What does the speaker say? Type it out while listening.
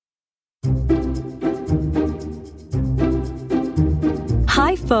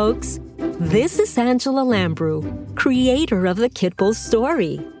folks. This is Angela Lambrou, creator of the Kitbull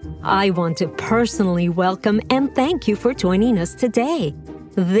story. I want to personally welcome and thank you for joining us today.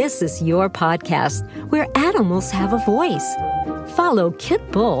 This is your podcast where animals have a voice. Follow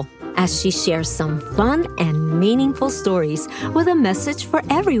Kitbull as she shares some fun and meaningful stories with a message for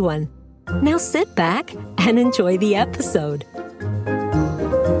everyone. Now sit back and enjoy the episode.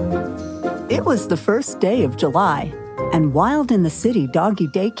 It was the first day of July, and Wild in the City Doggy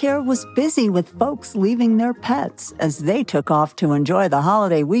Daycare was busy with folks leaving their pets as they took off to enjoy the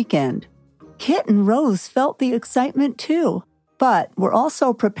holiday weekend. Kit and Rose felt the excitement too, but were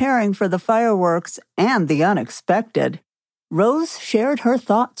also preparing for the fireworks and the unexpected. Rose shared her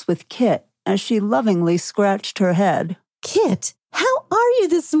thoughts with Kit as she lovingly scratched her head. Kit, how are you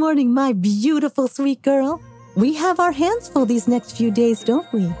this morning, my beautiful sweet girl? We have our hands full these next few days,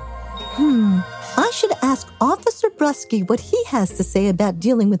 don't we? I should ask Officer Brusky what he has to say about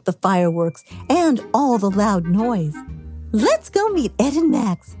dealing with the fireworks and all the loud noise. Let's go meet Ed and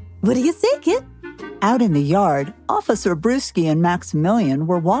Max. What do you say, Kit? Out in the yard, Officer Brusky and Maximilian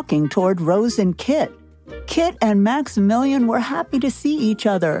were walking toward Rose and Kit. Kit and Maximilian were happy to see each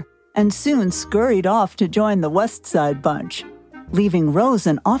other and soon scurried off to join the West Side bunch, leaving Rose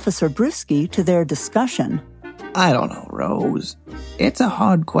and Officer Brusky to their discussion. I don't know, Rose. It's a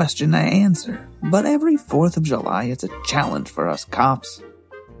hard question to answer, but every 4th of July it's a challenge for us cops.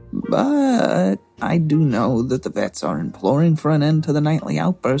 But I do know that the vets are imploring for an end to the nightly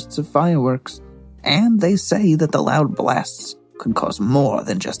outbursts of fireworks, and they say that the loud blasts could cause more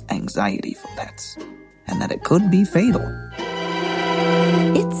than just anxiety for pets, and that it could be fatal.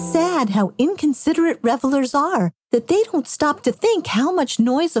 It's sad how inconsiderate revelers are, that they don't stop to think how much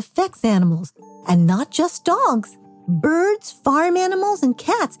noise affects animals, and not just dogs. Birds, farm animals, and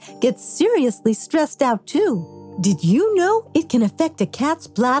cats get seriously stressed out too. Did you know it can affect a cat's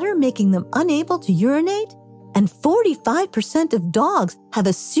bladder, making them unable to urinate? And 45% of dogs have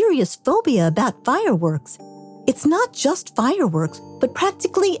a serious phobia about fireworks. It's not just fireworks, but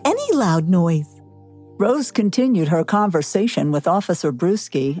practically any loud noise. Rose continued her conversation with Officer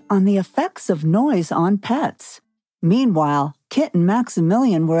Brusky on the effects of noise on pets. Meanwhile, Kit and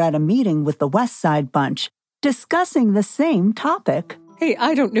Maximilian were at a meeting with the West Side bunch, discussing the same topic. Hey,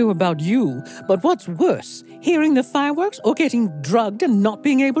 I don't know about you, but what's worse, hearing the fireworks or getting drugged and not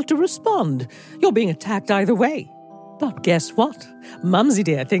being able to respond? You're being attacked either way. But guess what? Mumsy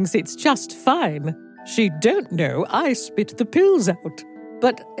dear thinks it's just fine. She don't know I spit the pills out.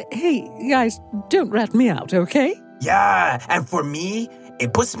 But hey, guys, don't rat me out, okay? Yeah, and for me,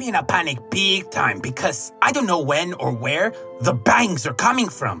 it puts me in a panic big time because I don't know when or where the bangs are coming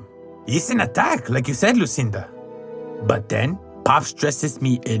from. It's an attack, like you said, Lucinda. But then, Pops dresses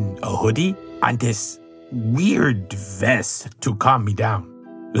me in a hoodie and this weird vest to calm me down.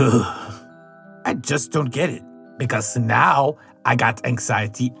 Ugh. I just don't get it. Because now, I got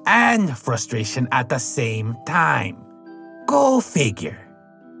anxiety and frustration at the same time. Go figure.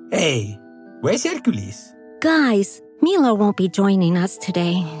 Hey, where's Hercules? Guys, Milo won't be joining us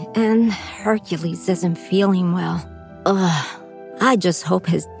today, and Hercules isn't feeling well. I just hope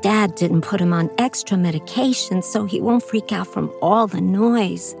his dad didn't put him on extra medication so he won't freak out from all the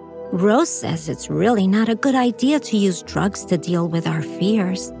noise. Rose says it's really not a good idea to use drugs to deal with our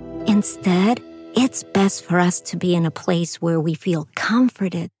fears. Instead, it's best for us to be in a place where we feel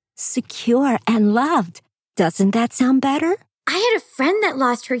comforted, secure, and loved. Doesn't that sound better? I had a friend that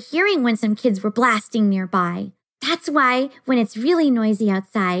lost her hearing when some kids were blasting nearby. That's why, when it's really noisy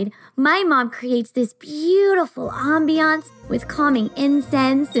outside, my mom creates this beautiful ambiance with calming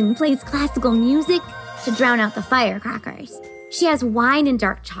incense and plays classical music to drown out the firecrackers. She has wine and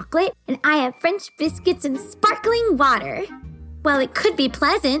dark chocolate, and I have French biscuits and sparkling water. Well, it could be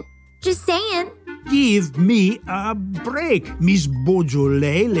pleasant. Just saying. Give me a break, Miss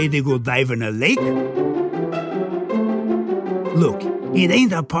Beaujolais, Lady Godiva in a lake. Look, it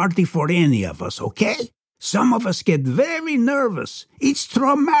ain't a party for any of us, okay? Some of us get very nervous. It's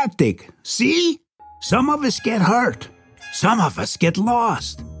traumatic, see? Some of us get hurt. Some of us get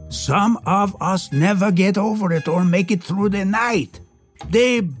lost. Some of us never get over it or make it through the night.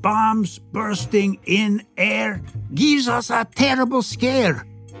 The bombs bursting in air gives us a terrible scare.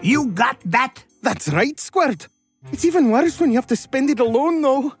 You got that? That's right, Squirt. It's even worse when you have to spend it alone,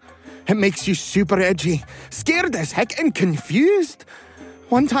 though. It makes you super edgy, scared as heck, and confused.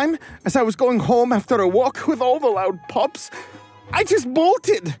 One time, as I was going home after a walk with all the loud pops, I just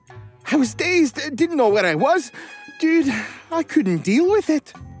bolted. I was dazed, didn't know where I was. Dude, I couldn't deal with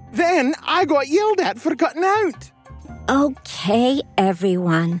it. Then I got yelled at for cutting out. Okay,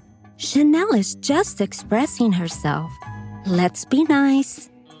 everyone. Chanel is just expressing herself. Let's be nice.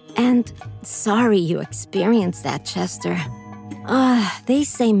 And sorry you experienced that, Chester. They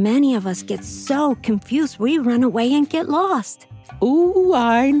say many of us get so confused we run away and get lost. Oh,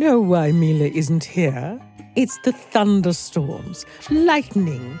 I know why Mila isn't here. It's the thunderstorms,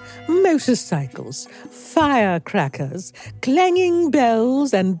 lightning, motorcycles, firecrackers, clanging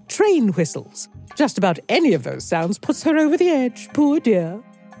bells, and train whistles. Just about any of those sounds puts her over the edge, poor dear.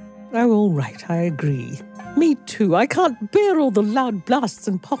 Oh, all right, I agree. Me too. I can't bear all the loud blasts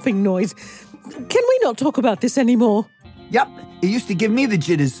and popping noise. Can we not talk about this anymore? Yep, it used to give me the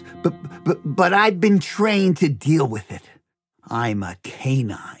jitters, but I've been trained to deal with it. I'm a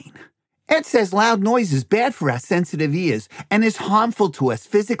canine. Ed says loud noise is bad for our sensitive ears and is harmful to us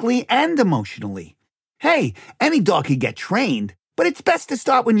physically and emotionally. Hey, any dog can get trained, but it's best to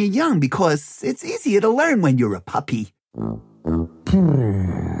start when you're young because it's easier to learn when you're a puppy.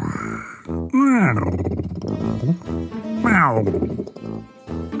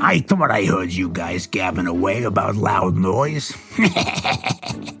 I thought I heard you guys gabbing away about loud noise.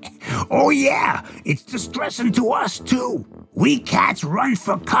 Oh yeah, it's distressing to us too. We cats run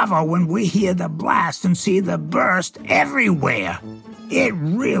for cover when we hear the blast and see the burst everywhere. It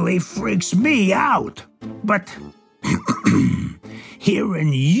really freaks me out. But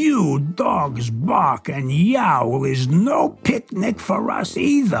hearing you dogs bark and yowl is no picnic for us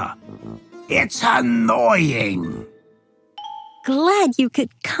either. It's annoying. Glad you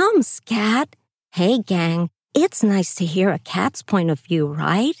could come, Scat. Hey, gang, it's nice to hear a cat's point of view,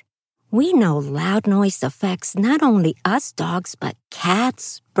 right? We know loud noise affects not only us dogs, but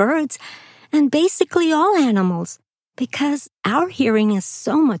cats, birds, and basically all animals. Because our hearing is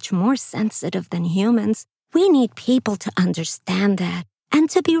so much more sensitive than humans, we need people to understand that and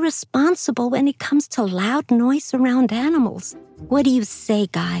to be responsible when it comes to loud noise around animals. What do you say,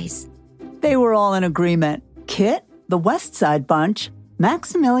 guys? They were all in agreement. Kit, the West Side Bunch,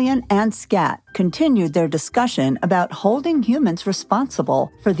 Maximilian, and Scat continued their discussion about holding humans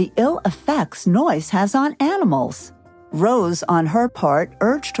responsible for the ill effects noise has on animals. Rose, on her part,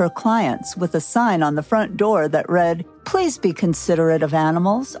 urged her clients with a sign on the front door that read, "Please be considerate of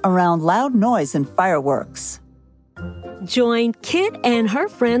animals around loud noise and fireworks." Join Kit and her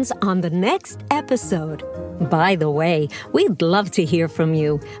friends on the next episode. By the way, we'd love to hear from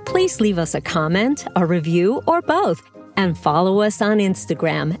you. Please leave us a comment, a review, or both. And follow us on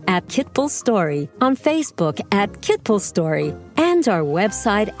Instagram at Kitbull Story, on Facebook at Kitbull Story, and our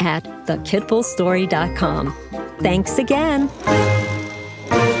website at thekitbullstory.com. Thanks again.